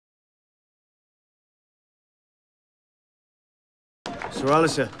Sir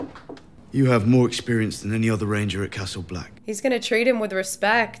Alistair, you have more experience than any other ranger at Castle Black. He's gonna treat him with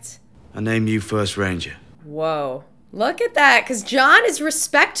respect. I name you first ranger. Whoa. Look at that, because Jon is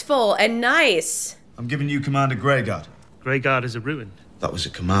respectful and nice. I'm giving you Commander Greyguard. Greyguard is a ruin. That was a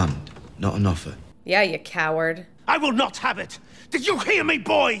command, not an offer. Yeah, you coward. I will not have it! Did you hear me,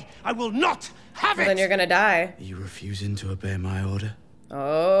 boy? I will not have it! Then you're gonna die. Are you refusing to obey my order?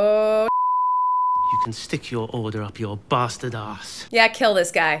 Oh. You can stick your order up your bastard ass. Yeah, kill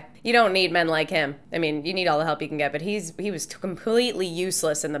this guy. You don't need men like him. I mean, you need all the help you can get, but he was completely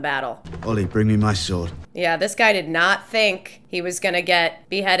useless in the battle. Ollie, bring me my sword. Yeah, this guy did not think he was gonna get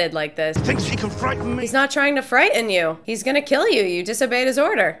beheaded like this. Thinks he can frighten me? He's not trying to frighten you. He's gonna kill you. You disobeyed his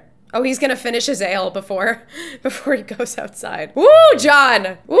order. Oh, he's gonna finish his ale before he goes outside. Woo,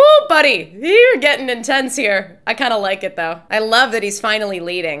 Jon! Woo, buddy! You're getting intense here. I kind of like it, though. I love that he's finally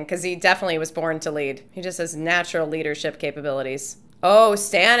leading, because he definitely was born to lead. He just has natural leadership capabilities. Oh,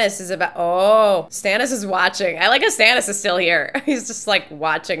 Stannis is about— oh, Stannis is watching. I like how Stannis is still here. He's just, like,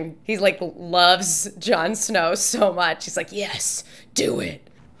 watching. He, like, loves Jon Snow so much. He's like, yes, do it.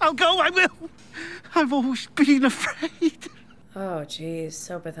 I'll go, I will. I've always been afraid. Oh, jeez,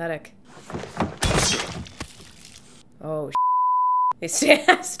 so pathetic. Oh,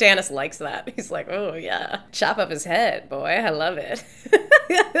 Stannis likes that. He's like, oh, yeah. Chop up his head, boy. I love it.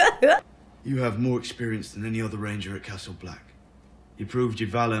 You have more experience than any other ranger at Castle Black. You proved your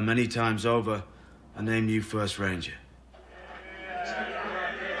valor many times over. I name you first ranger.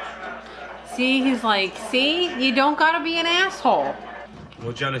 See, he's like, see? You don't gotta be an asshole.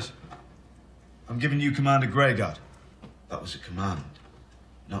 Lord Janos, I'm giving you Commander Greyguard. That was a command,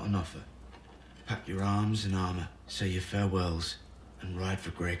 not an offer. Pack your arms and armor, say your farewells, and ride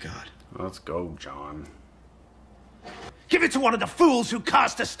for Greyguard. Let's go, Jon. Give it to one of the fools who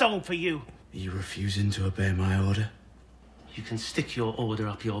cast a stone for you. Are you refusing to obey my order? You can stick your order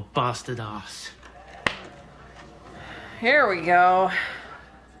up your bastard ass. Here we go.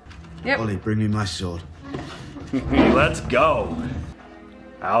 Yep. Ollie, bring me my sword. Let's go.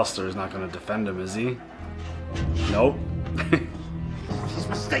 Alistair's not gonna defend him, is he? Nope. He's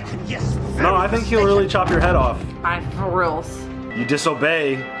mistaken, yes. No, I think he'll really chop your head off. For reals. You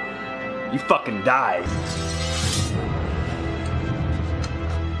disobey, you fucking die.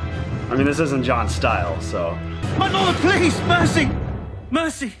 I mean, this isn't Jon's style, so. My lord, please, mercy!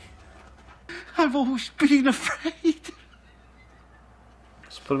 Mercy! I've always been afraid.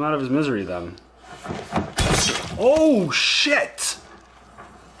 Just put him out of his misery, then. Oh, shit!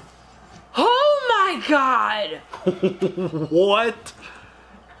 Oh my god! What?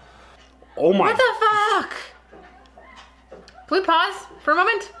 Oh my. What the fuck? Can we pause for a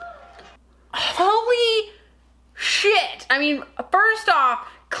moment? Holy shit! I mean, first off,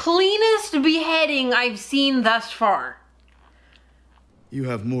 cleanest beheading I've seen thus far. You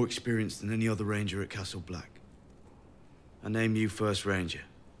have more experience than any other ranger at Castle Black. I name you first ranger.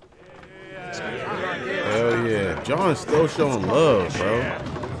 Hell yeah. Jon's still showing love, bro.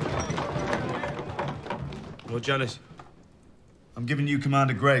 Lord Janos, I'm giving you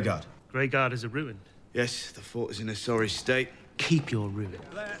Commander Greyguard. Greyguard is a ruin. Yes, the fort is in a sorry state. Keep your ruin.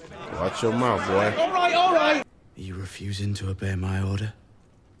 Watch your mouth, boy. All right, all right. Are you refusing to obey my order?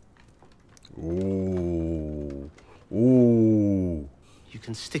 Ooh. Ooh. You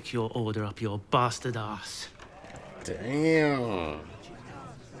can stick your order up your bastard ass. Damn.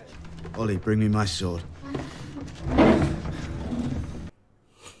 Ollie, bring me my sword.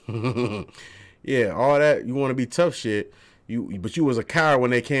 Yeah, all that, you want to be tough shit, but you was a coward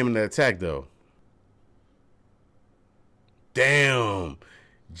when they came in to attack, though. Damn.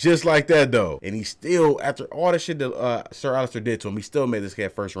 Just like that, though. And he still, after all the shit that Sir Alistair did to him, he still made this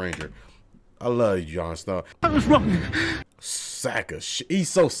cat first ranger. I love you, Jon Snow. I was wrong. Sack of shit. He's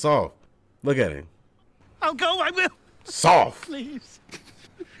so soft. Look at him. I'll go, I will. Soft. Please.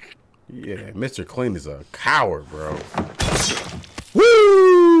 Yeah, Mr. Clean is a coward, bro.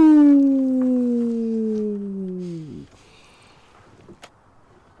 Woo!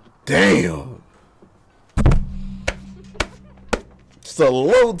 Damn.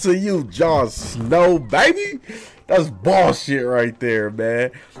 Salute to you, Jon Snow, baby. That's bullshit right there,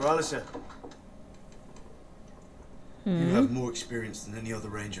 man. Sir Alistair, you have more experience than any other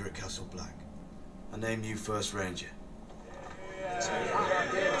ranger at Castle Black. I name you first ranger.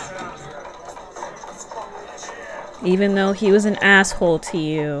 Even though he was an asshole to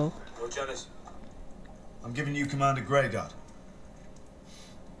you. Lord Janos, I'm giving you Commander Greyguard.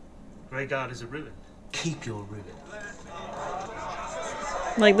 Greyguard is a ruin. Keep your ruin.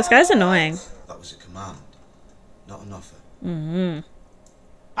 Like, this guy's annoying. That was a command, not an offer.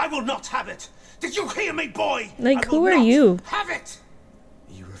 I will not have it. Did you hear me, boy? Like, who are you? Have it.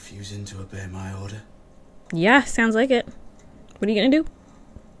 refusing to obey my order? Yeah, sounds like it. What are you gonna do?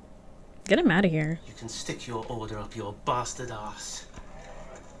 Get him out of here. You can stick your order up your bastard ass.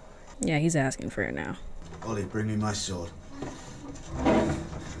 Yeah, he's asking for it now. Ollie, bring me my sword.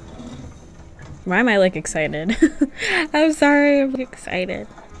 Why am I like excited? I'm sorry, I'm excited.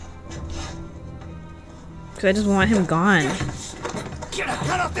 Cause I just want him gone.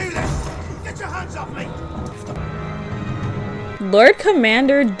 Cannot do this! Get your hands off me! Lord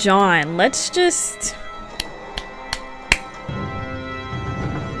Commander Jon, let's just...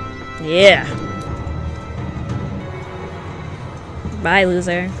 Yeah. Bye,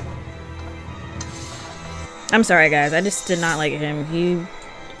 loser. I'm sorry, guys. I just did not like him. He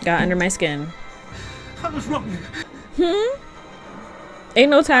got under my skin. I was wrong. Ain't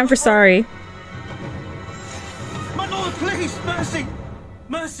no time for sorry. My lord, please, mercy!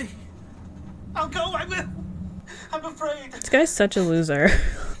 Mercy! I'll go, I will! I'm afraid. This guy's such a loser.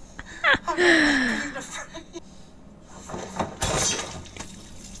 I'm afraid.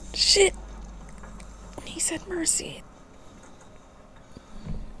 Shit. He said mercy.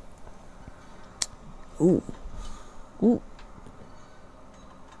 Ooh. Ooh.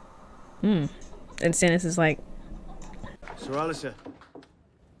 And Stannis is like, Sir Alistair,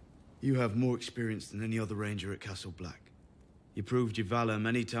 you have more experience than any other ranger at Castle Black. You proved your valor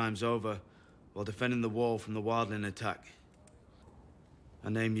many times over while defending the wall from the wildling attack. I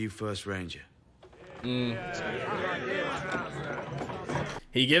name you First Ranger.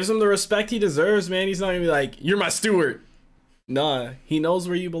 He gives him the respect he deserves, man. He's not gonna be like, you're my steward. Nah, he knows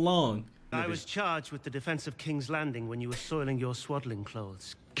where you belong. I was charged with the defense of King's Landing when you were soiling your swaddling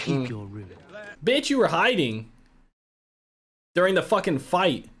clothes. Keep your room. Bitch, you were hiding during the fucking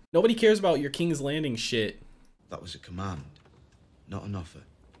fight. Nobody cares about your King's Landing shit. That was a command, not an offer.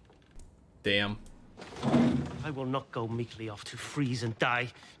 Damn. I will not go meekly off to freeze and die.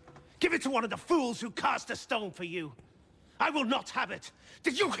 Give it to one of the fools who cast a stone for you. I will not have it.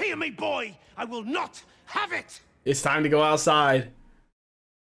 Did you hear me, boy? I will not have it. It's time to go outside.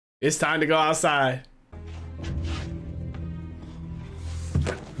 It's time to go outside.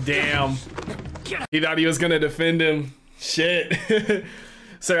 Damn. He thought he was gonna defend him. Shit.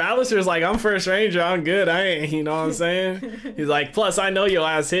 Sir Alistair's like, I'm First Ranger, I'm good. I ain't, you know what I'm saying? He's like, plus I know your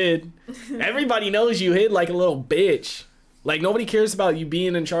ass hid. Everybody knows you hid like a little bitch. Like, nobody cares about you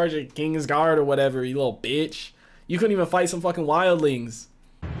being in charge of King's Guard or whatever, you little bitch. You couldn't even fight some fucking wildlings.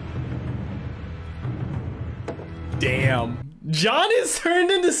 Damn. Jon is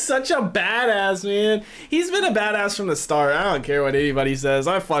turned into such a badass, man. He's been a badass from the start. I don't care what anybody says.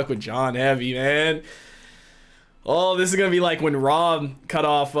 I fuck with Jon heavy, man. Oh, this is gonna be like when Rob cut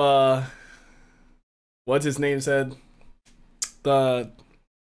off, what's his name said? The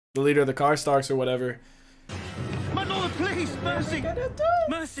leader of the Karstarks or whatever. My lord, please, mercy!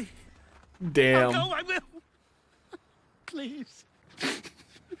 Mercy! Damn. I'll go, I will! Please.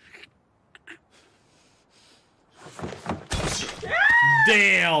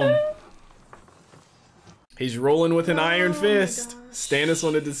 Damn. He's rolling with an iron fist. Stannis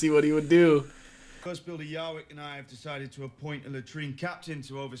wanted to see what he would do. First Builder Yarwick and I have decided to appoint a latrine captain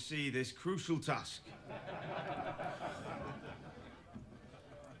to oversee this crucial task.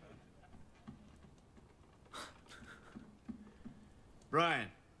 Brian.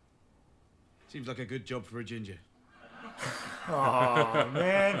 Seems like a good job for a ginger. Oh,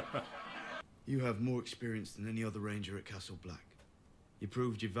 man. You have more experience than any other ranger at Castle Black. You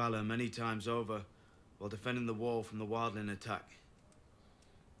proved your valor many times over while defending the wall from the wildling attack.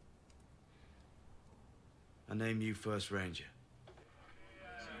 I name you First Ranger.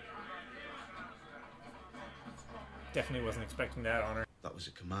 Definitely wasn't expecting that honor. That was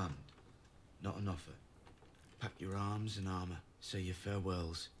a command, not an offer. Pack your arms and armor, say your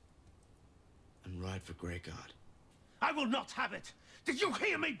farewells, and ride for Greyguard. I will not have it. Did you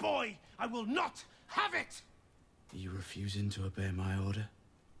hear me, boy? I will not have it. Are you refusing to obey my order?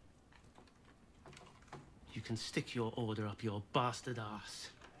 You can stick your order up your bastard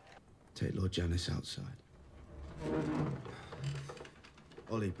ass. Take Lord Janos outside.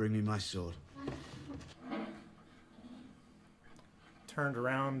 Ollie, bring me my sword. Turned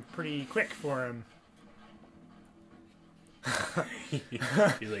around pretty quick for him.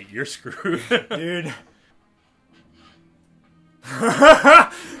 He's like, you're screwed. Dude.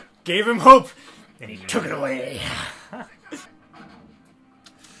 Gave him hope, and he took it away.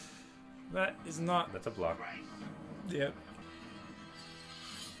 That is not... That's a block. Yep.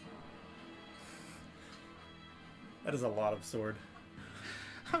 That is a lot of sword.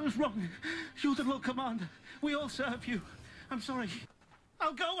 I was wrong. You're the Lord Commander. We all serve you. I'm sorry.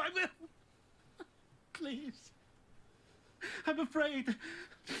 I'll go, I will. Please. I'm afraid.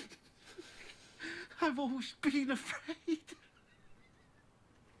 I've always been afraid.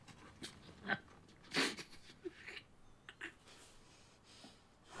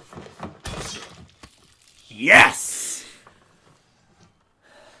 Yes!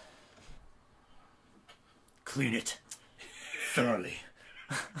 Clean it. Thoroughly.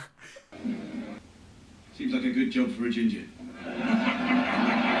 Seems like a good job for a ginger.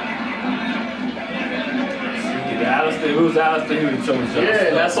 Alistair, who's Alistair? He was showing stuff. Yeah,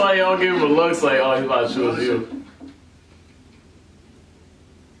 that's why y'all give him a looks like, oh, he's about to choose you.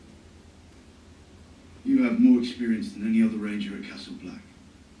 You have more experience than any other ranger at Castle Black.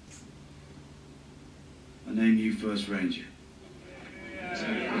 I name you First Ranger.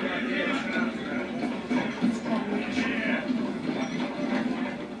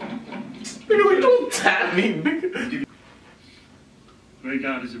 Nigga, don't tap me, nigga.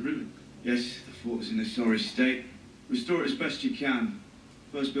 Greyguard is a ruin. Yes, the fort is in a sorry state. Restore it as best you can.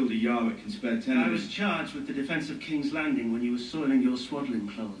 First build a yard that can spare 10 I of was us. charged with the defense of King's Landing when you were soiling your swaddling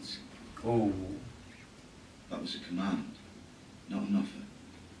clothes. Oh. That was a command, not an offer.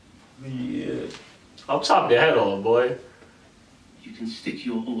 Yeah. I'll chop your head off, boy. You can stick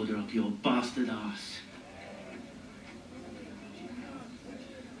your order up your bastard ass.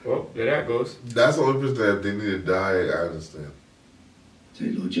 Well, there that goes. That's the only person that if they need to die, I understand.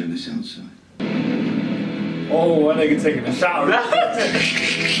 Take Lord Janos outside. Oh, that nigga taking a shower.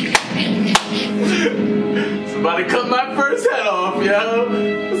 Somebody cut my first head off, yo.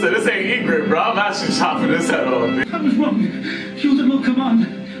 So this ain't Egret, bro. I'm actually chopping this head off. I was wrong. You're the Lord Commander.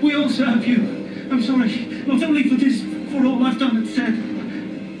 We all serve you. I'm sorry, not only for this, for all I've done and said.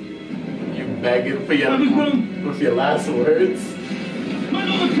 You begging for your, I was wrong. with your last words? My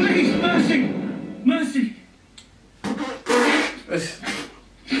Lord, please, mercy, mercy.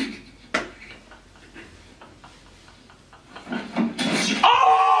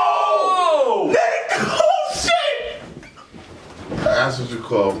 Oh! Oh, shit! That's what you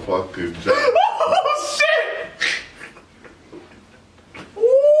call fucking job. Oh, shit! Ooh,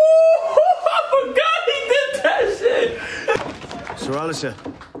 I forgot he did that shit! Sir Alistair,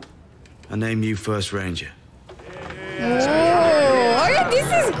 I name you First Ranger. Oh, yeah, this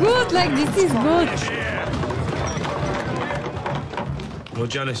is good. Like, this is good. Lord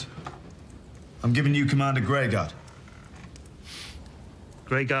Janos, I'm giving you Commander Greyguard.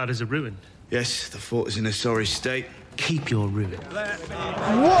 Greyguard is a ruin. Yes, the fort is in a sorry state. Keep your ruin.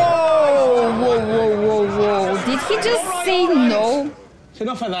 Whoa, whoa, whoa, whoa, whoa. Did he just say no? It's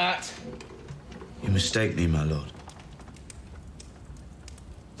enough of that. You mistake me, my lord.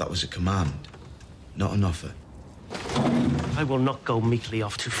 That was a command, not an offer. I will not go meekly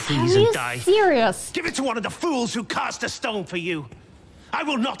off to Are freeze you and die. serious? Give it to one of the fools who cast a stone for you. I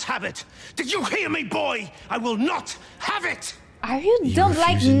will not have it. Did you hear me, boy? I will not have it. Are you You dumb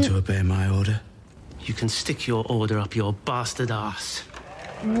like refusing to obey my order? You can stick your order up your bastard ass.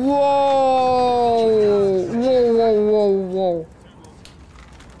 Whoa, whoa, whoa, whoa, whoa.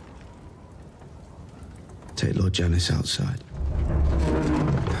 Take Lord Janos outside.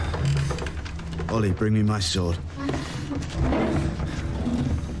 Ollie, bring me my sword.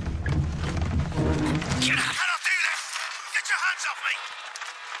 You cannot do this. Get your hands off me.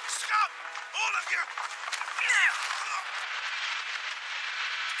 Stop, all of you.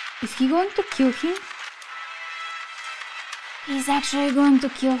 Is he going to kill him? He's actually going to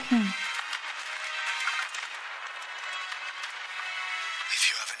kill him. If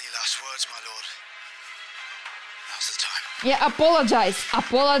you have any last words, my lord, now's the time. Yeah, apologize.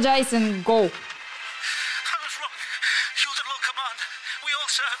 Apologize and go. I was wrong. You're the Lord Commander. We all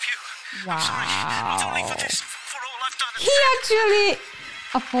serve you. Wow. I'm sorry, not only for this, for all I've done and He actually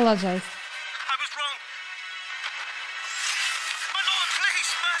apologized. I was wrong. My lord, please,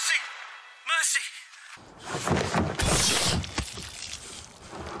 mercy. Mercy.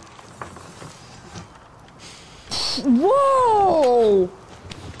 Whoa!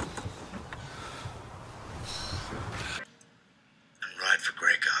 And ride for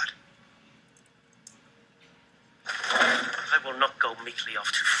Greyguard. I will not go meekly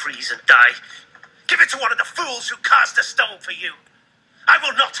off to freeze and die. Give it to one of the fools who cast a stone for you. I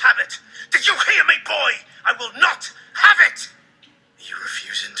will not have it. Did you hear me, boy? I will not have it. Are you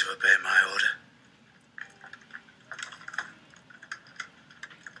refusing to obey my order?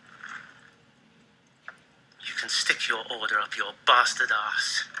 You can stick your order up your bastard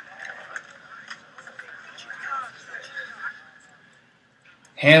ass.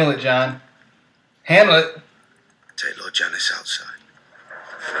 Handle it, John. Handle it. Take Lord Janos outside.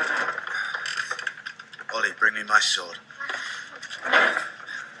 Ollie, bring me my sword.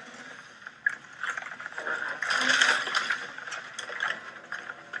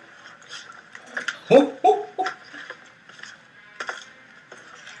 Cannot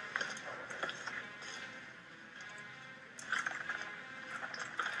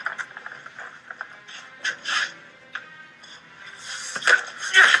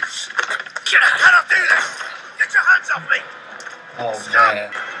do this! Get your hands off me! Oh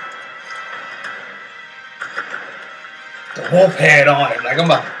man. The wolf head on him, like I'm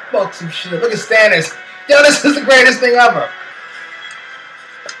about to fuck some shit. Look at Stannis. Yo, this is the greatest thing ever.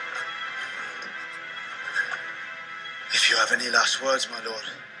 If you have any last words, my lord,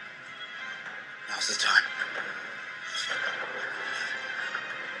 now's the time.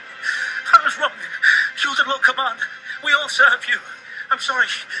 I was wrong. You're the Lord Commander. We all serve you. I'm sorry,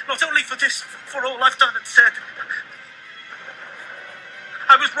 not only for this, for all I've done and said.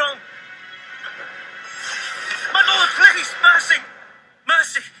 I was wrong. My lord, please, mercy.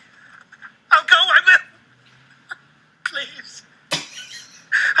 Mercy. I'll go, I will. Please.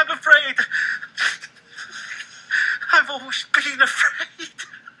 I'm afraid. I've always been afraid.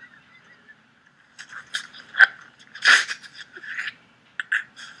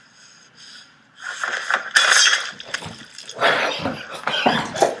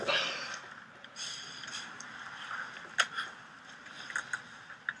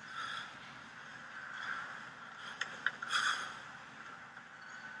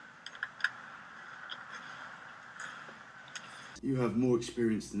 You have more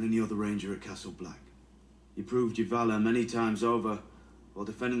experience than any other ranger at Castle Black. You proved your valor many times over while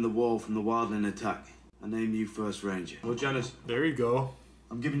defending the wall from the wildling attack. I name you first ranger. Well, Janos, there you go.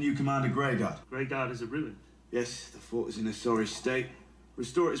 I'm giving you Commander Greyguard. Greyguard is a ruin. Yes, the fort is in a sorry state.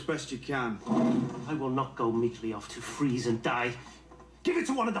 Restore it as best you can. I will not go meekly off to freeze and die. Give it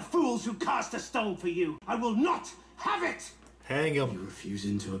to one of the fools who cast a stone for you. I will not have it. Hang him. You're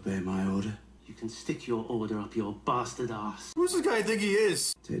refusing to obey my order? You can stick your order up your bastard ass. Who's this guy think he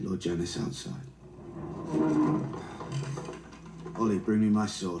is? Take Lord Janos outside. Ollie, bring me my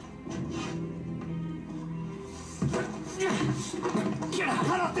sword.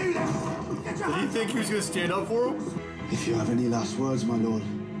 Cannot do this. Did he think he was gonna stand up for him? If you have any last words, my lord,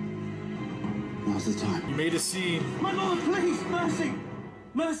 now's the time. You made a scene. My lord, please, mercy.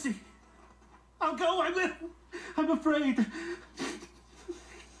 Mercy. I'll go, I will. I'm afraid.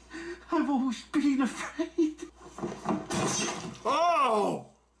 I've always been afraid. Oh!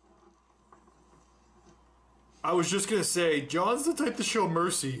 I was just gonna say, Jon's the type to show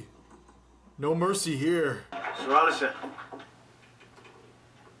mercy. No mercy here. Sir Alistair.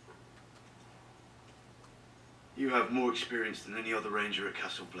 You have more experience than any other ranger at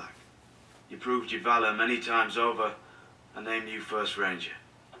Castle Black. You proved your valor many times over. I name you first ranger.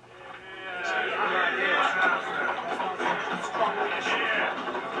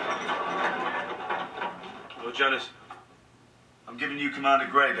 Lord Janos, I'm giving you Commander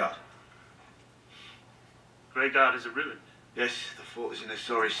Greyguard. Greyguard is a ruin. Yes, the fort is in a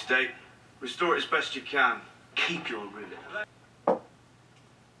sorry state. Restore it as best you can. Keep your ruin.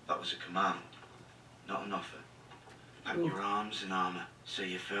 That was a command, not an offer. Pack your arms and armor, say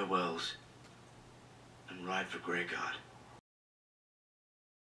your farewells, and ride for Greyguard.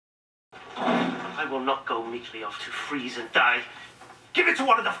 I will not go meekly off to freeze and die. Give it to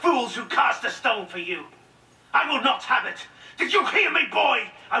one of the fools who cast a stone for you. I will not have it. Did you hear me,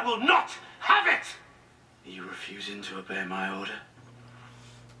 boy? I will not have it. Are you refusing to obey my order?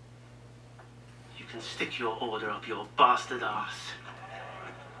 You can stick your order up your bastard ass.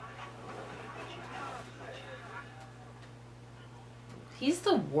 He's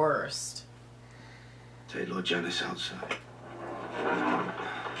the worst. Take Lord Janos outside.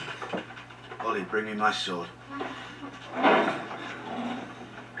 Ollie, bring me my sword.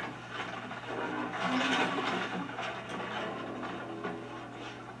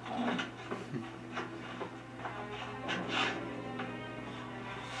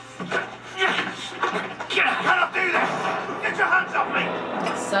 Cannot do this! Get your hands off me!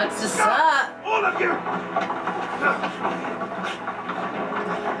 Sucks to suck. All of you!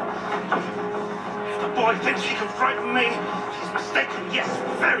 If the boy thinks he can frighten me, he's mistaken. Yes,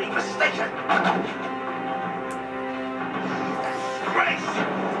 very mistaken. Grace!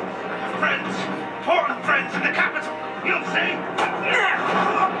 Friends! Important friends in the capital! You'll see!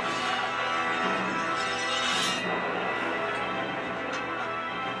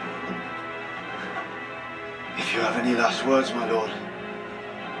 If you have any last words, my lord,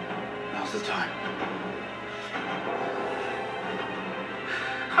 now's the time.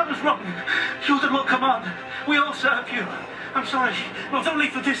 I was wrong. You're the Lord Commander. We all serve you. I'm sorry, not only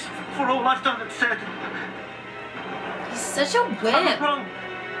for this, for all I've done and said. He's such a I was wimp. wrong.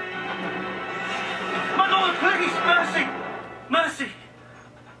 My lord, please, mercy. Mercy.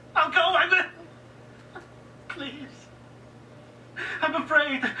 I'll go, I will.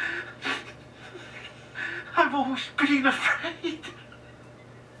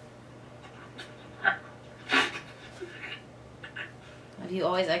 Have you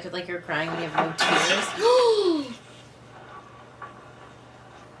always acted like you're crying when you have no tears?